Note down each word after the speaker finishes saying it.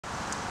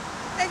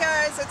Hey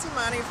guys, it's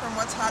Ehmonie from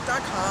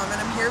Haute.com,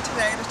 and I'm here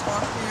today to talk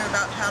to you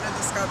about how to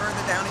discover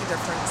the Downy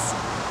difference.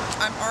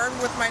 I'm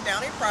armed with my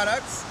Downy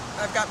products.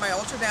 I've got my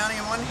Ultra Downy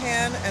in one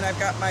hand, and I've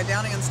got my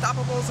Downy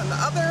Unstopables in the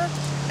other,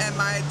 and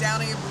my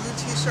Downy blue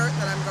t-shirt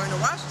that I'm going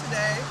to wash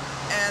today,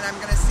 and I'm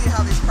going to see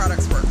how these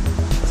products work.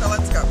 So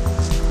let's go.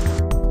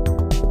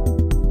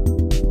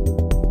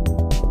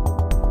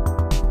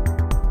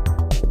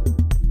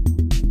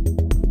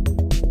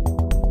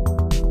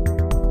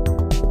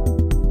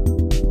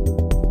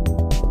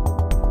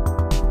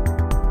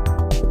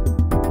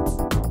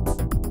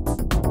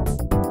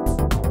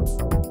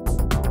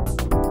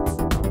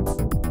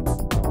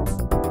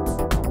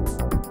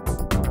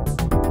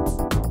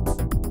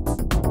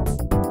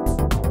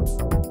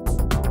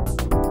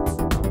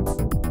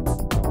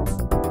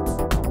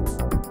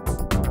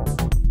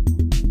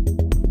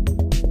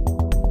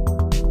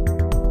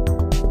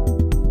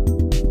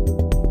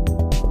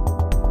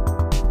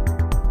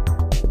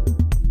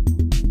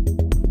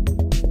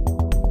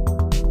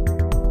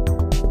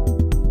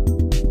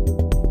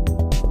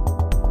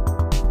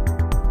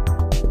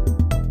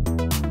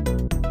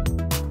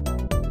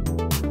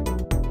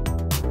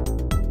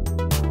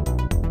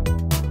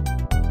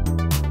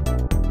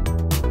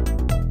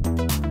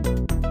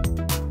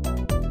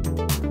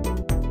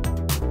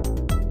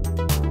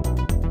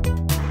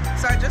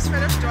 So I just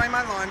finished doing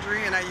my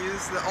laundry, and I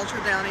used the Ultra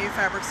Downy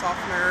fabric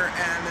softener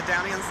and the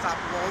Downy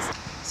Unstopables.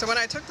 So when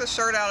I took the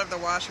shirt out of the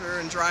washer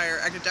and dryer,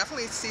 I could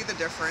definitely see the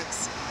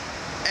difference,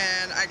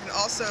 and I can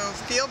also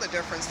feel the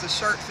difference. The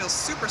shirt feels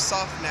super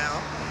soft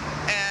now,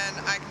 and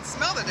I can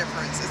smell the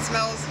difference. It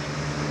smells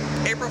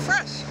April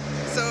fresh.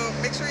 So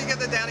make sure you give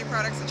the Downy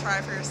products a try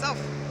for yourself.